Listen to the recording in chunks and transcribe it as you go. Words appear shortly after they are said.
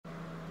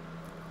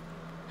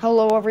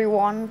Hello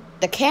everyone,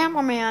 the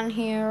cameraman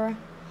here,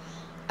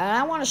 and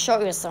I want to show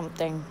you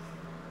something.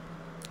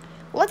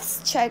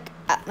 Let's check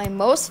at my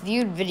most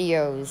viewed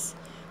videos.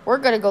 We're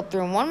going to go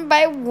through them one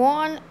by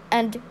one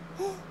and...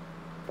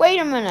 Wait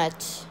a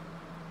minute.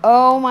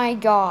 Oh my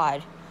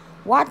god.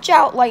 Watch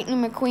out,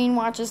 Lightning McQueen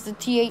watches the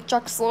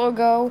THX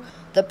logo.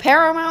 The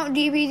Paramount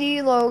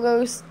DVD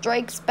logo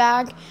Strikes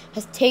Back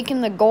has taken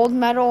the gold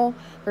medal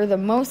for the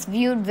most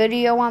viewed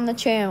video on the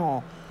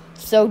channel.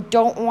 So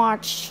don't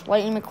watch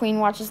Lightning McQueen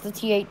watches the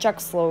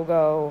THX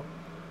logo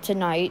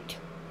tonight.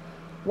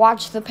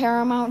 Watch the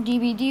Paramount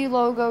DVD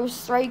logo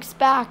Strikes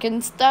Back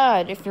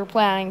instead if you're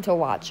planning to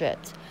watch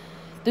it.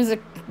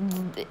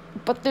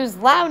 But there's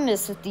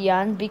loudness at the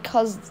end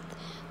because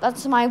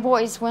that's my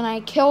voice when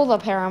I kill the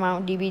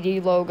Paramount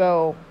DVD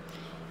logo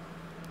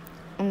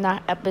in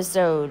that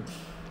episode.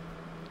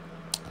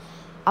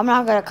 I'm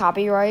not going to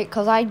copyright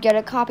because I'd get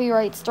a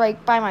copyright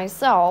strike by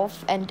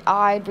myself and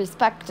I'd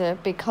respect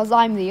it because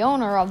I'm the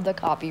owner of the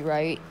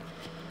copyright.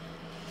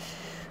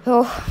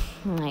 Oh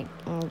my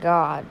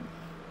god.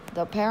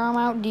 The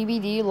Paramount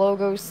DVD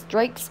logo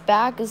Strikes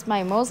Back is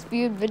my most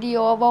viewed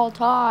video of all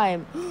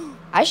time.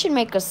 I should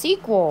make a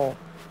sequel.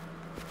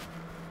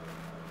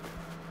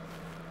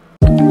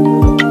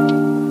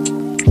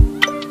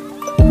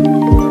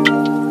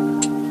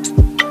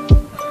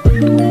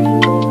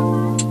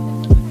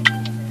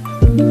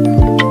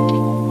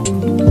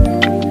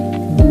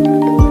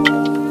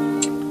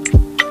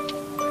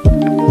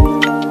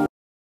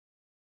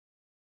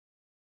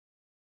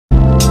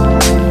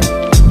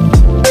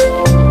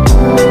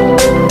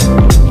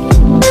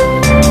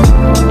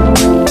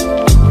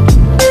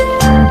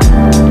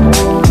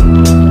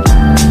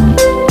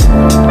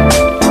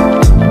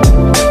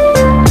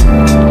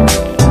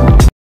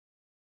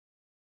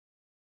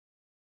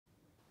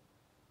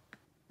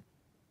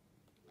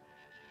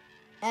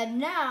 And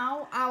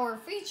now, our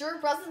feature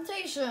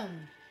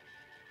presentation.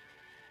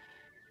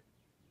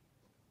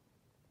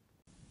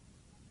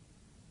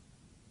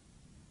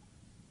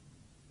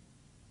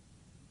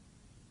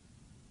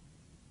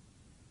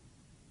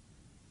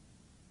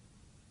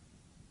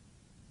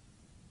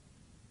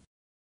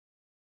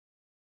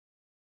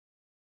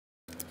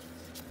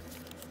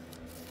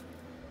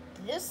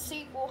 This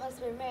sequel has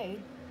been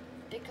made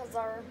because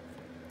our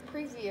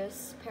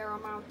previous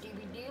Paramount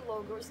DVD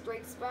logo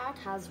Strikes Back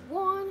has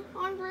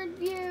 100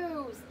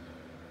 views.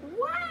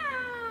 Wow!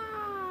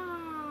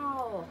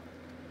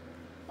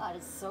 That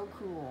is so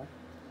cool.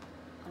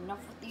 Enough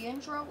with the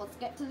intro, let's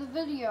get to the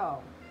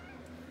video.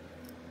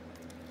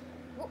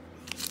 Whoa.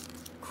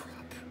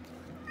 Crap.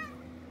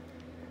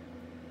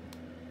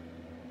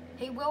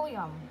 Hey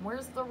William,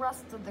 where's the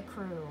rest of the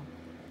crew?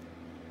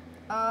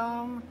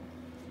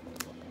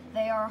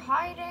 They are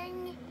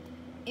hiding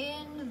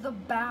in the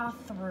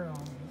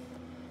bathroom.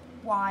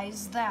 Why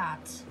is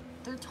that?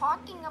 They're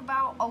talking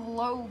about a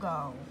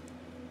logo.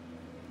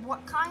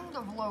 What kind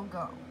of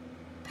logo?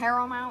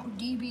 Paramount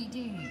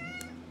DVD.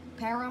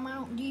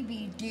 Paramount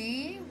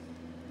DVD?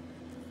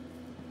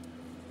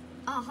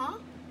 Uh-huh.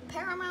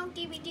 Paramount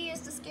DVD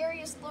is the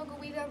scariest logo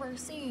we've ever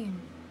seen.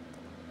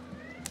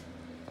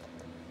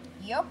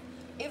 Yep.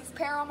 If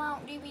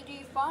Paramount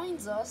DVD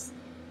finds us,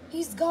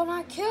 he's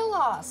gonna kill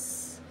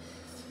us.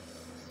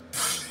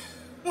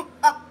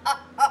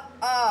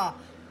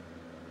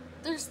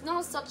 There's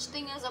no such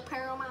thing as a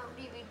Paramount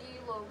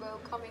DVD logo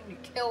coming to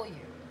kill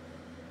you.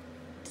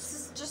 This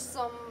is just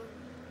some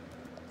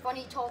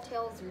funny tall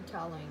tales you're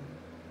telling.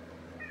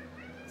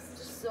 It's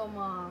just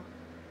some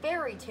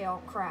fairy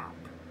tale crap.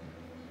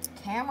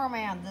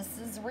 Cameraman, this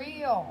is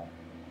real.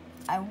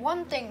 And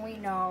one thing we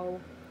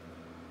know,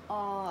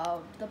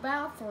 the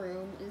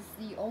bathroom is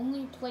the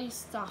only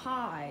place to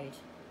hide,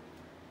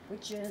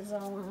 which is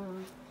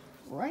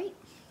right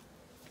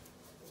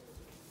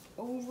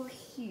over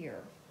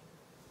here.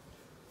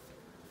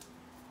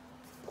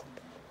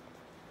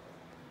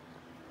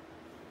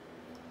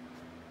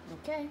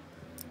 Okay.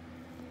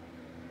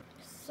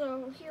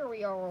 So here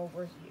we are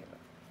over here.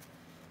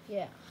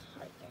 Yeah,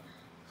 right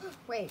there.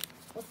 Wait,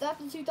 was that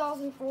the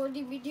 2004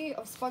 DVD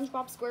of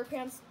SpongeBob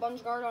SquarePants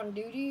SpongeGuard on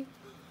Duty?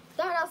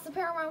 That has the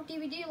Paramount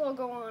DVD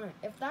logo on it.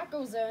 If that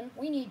goes in,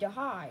 we need to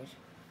hide.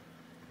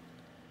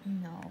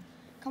 No.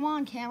 Come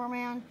on,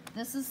 cameraman.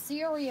 This is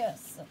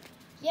serious.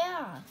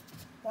 Yeah.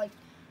 Like,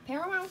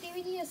 Paramount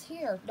DVD is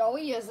here. No,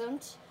 he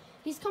isn't.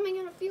 He's coming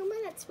in a few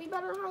minutes. We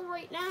better hide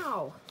right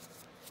now.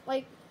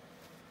 Like...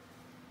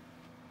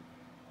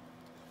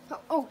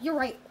 Oh, you're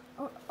right.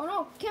 Oh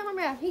no,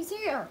 cameraman, he's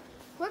here.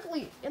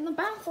 Quickly, in the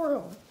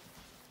bathroom.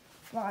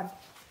 Come on.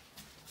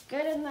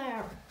 Get in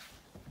there.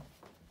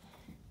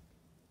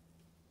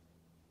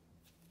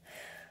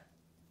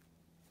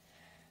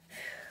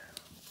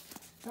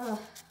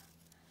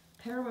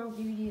 Paramount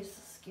DVD is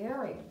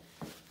scary.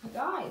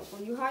 Guys,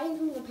 were you hiding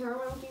from the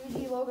Paramount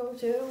DVD logo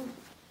too?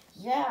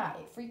 Yeah,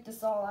 it freaked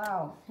us all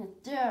out.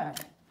 It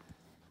did.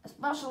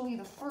 Especially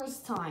the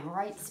first time,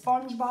 right,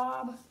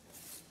 SpongeBob?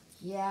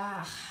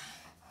 Yeah.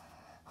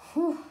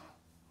 Whew.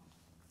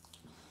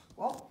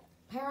 Well,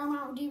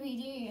 Paramount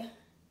DVD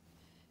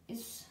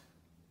is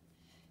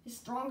is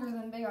stronger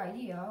than Big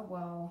Idea.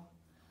 Well,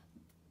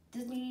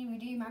 Disney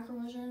DVD,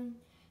 Macrovision,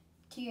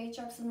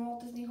 THX, and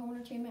Walt Disney Home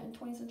Entertainment and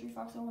 20th Century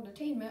Fox Home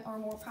Entertainment are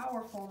more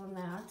powerful than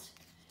that.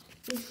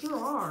 They sure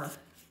are.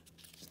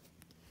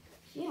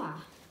 Yeah.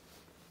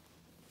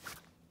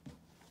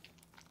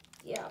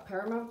 Yeah,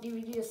 Paramount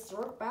DVD is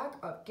struck back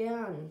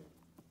again.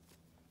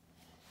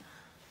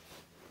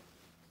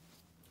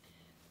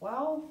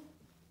 Well,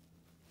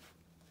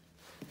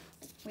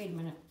 wait a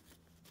minute.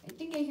 I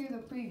think I hear the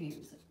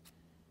previews.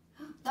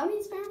 That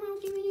means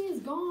Paramount DVD is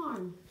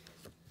gone.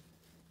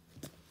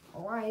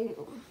 Alright.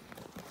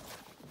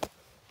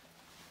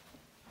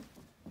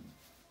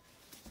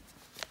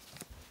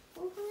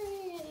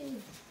 Hooray!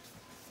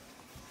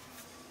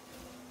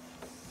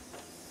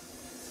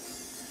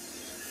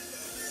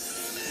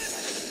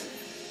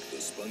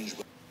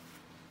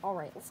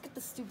 Alright, let's get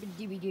the stupid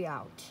DVD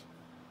out.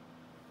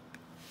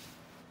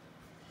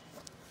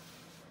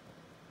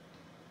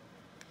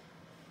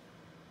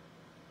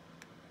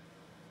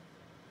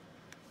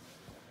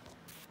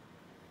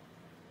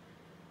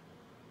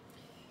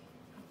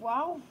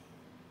 Well,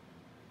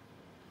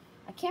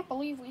 I can't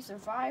believe we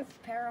survived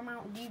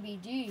Paramount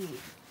DVD.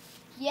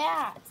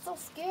 Yeah, it's so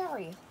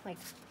scary. Like,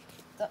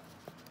 the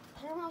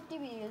Paramount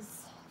DVD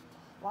is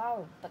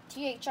loud, but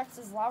THX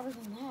is louder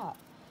than that.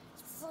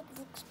 It's like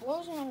an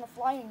explosion on the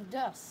flying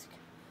disc.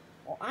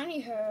 Well,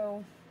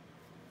 anywho,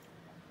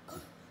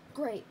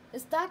 great.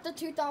 Is that the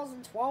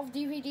 2012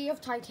 DVD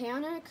of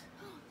Titanic?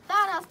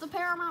 That has the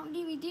Paramount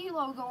DVD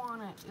logo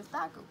on it. If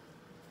that goes,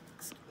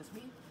 excuse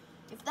me.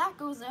 If that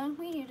goes in,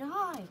 we need to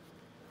hide.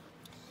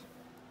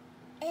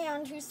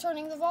 And who's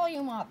turning the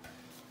volume up?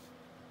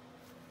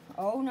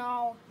 Oh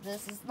no,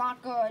 this is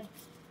not good.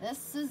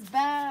 This is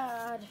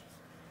bad.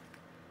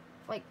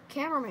 Like,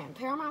 cameraman,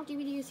 Paramount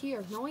DVD is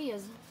here. No, he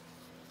isn't.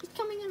 He's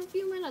coming in a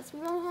few minutes. We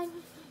gotta hide.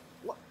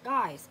 What,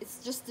 guys,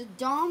 it's just a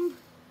dumb,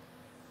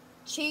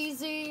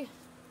 cheesy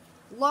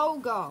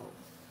logo.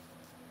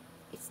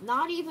 It's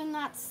not even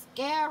that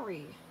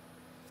scary.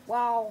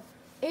 Well,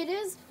 it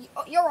is.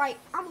 Oh, you're right,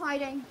 I'm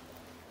hiding.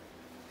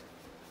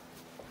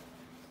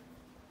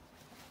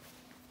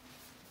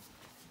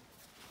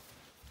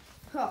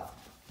 Huh.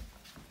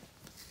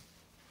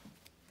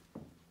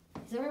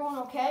 Is everyone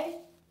okay?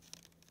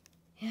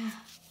 Yeah.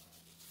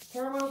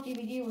 Paramount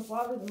DVD was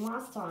louder than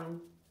last time.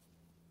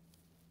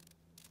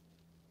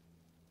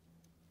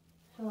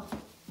 Huh.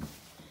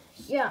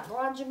 Yeah,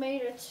 glad you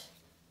made it.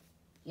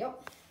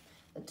 Yep.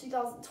 The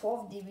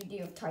 2012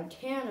 DVD of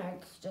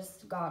Titanic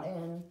just got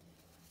in.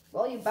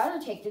 Well, you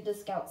better take the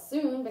disc out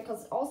soon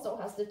because it also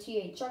has the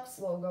THX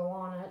logo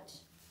on it.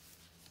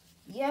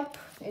 Yep,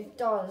 it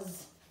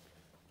does.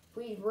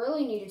 We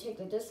really need to take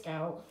the disc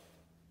out.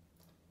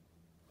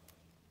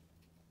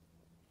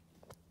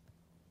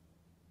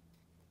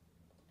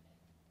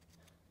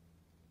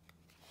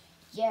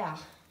 Yeah,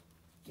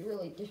 you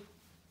really do.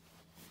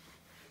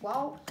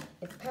 Well,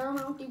 if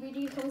Paramount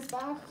DVD comes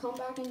back, come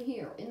back in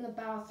here, in the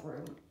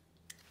bathroom.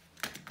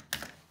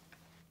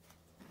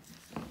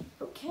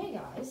 Okay,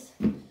 guys.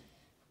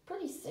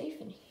 Pretty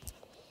safe in here.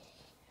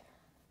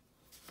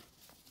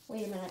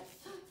 Wait a minute.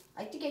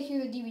 I think I hear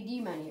the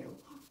DVD menu.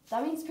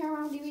 That means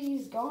Paramount DVD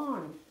is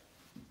gone.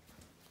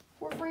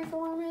 We're free from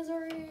our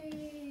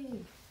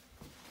misery.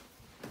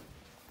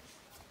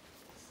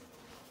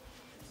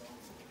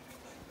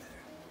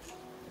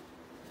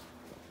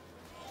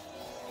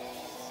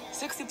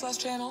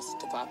 +60 channels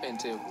to pop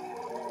into.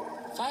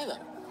 Philo,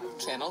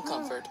 channel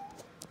comfort.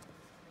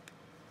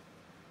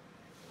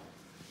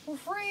 We're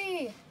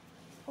free.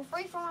 We're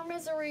free from our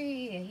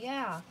misery.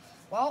 Yeah.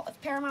 Well,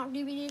 if Paramount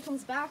DVD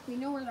comes back, we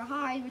know where to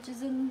hide, which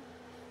is in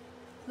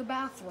the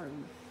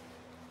bathroom.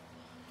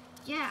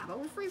 Yeah, but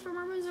we're free from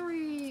our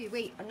misery.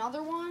 Wait,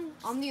 another one?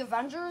 On the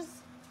Avengers?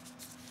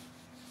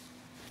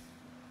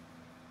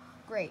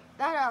 Great.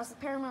 That has the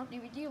Paramount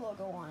DVD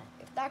logo on it.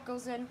 If that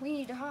goes in, we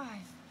need to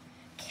hide.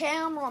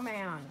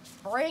 Cameraman,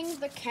 bring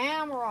the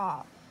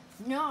camera.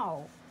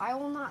 No, I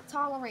will not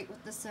tolerate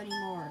with this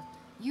anymore.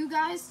 You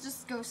guys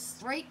just go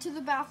straight to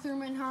the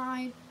bathroom and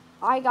hide.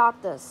 I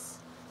got this.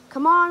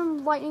 Come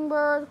on, Lightning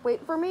Bird.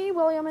 Wait for me,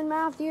 William and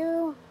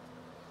Matthew.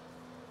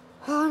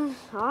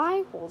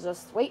 I will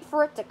just wait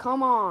for it to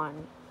come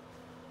on.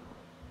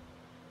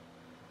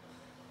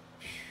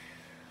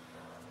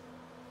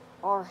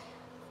 Alright,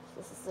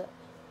 this is it.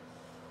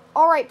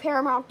 Alright,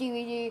 Paramount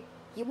DVD.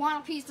 You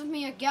want a piece of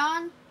me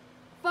again?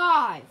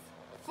 5,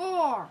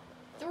 4,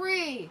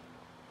 3,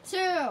 2,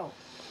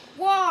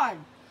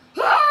 1.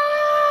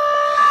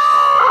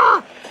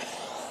 Ah!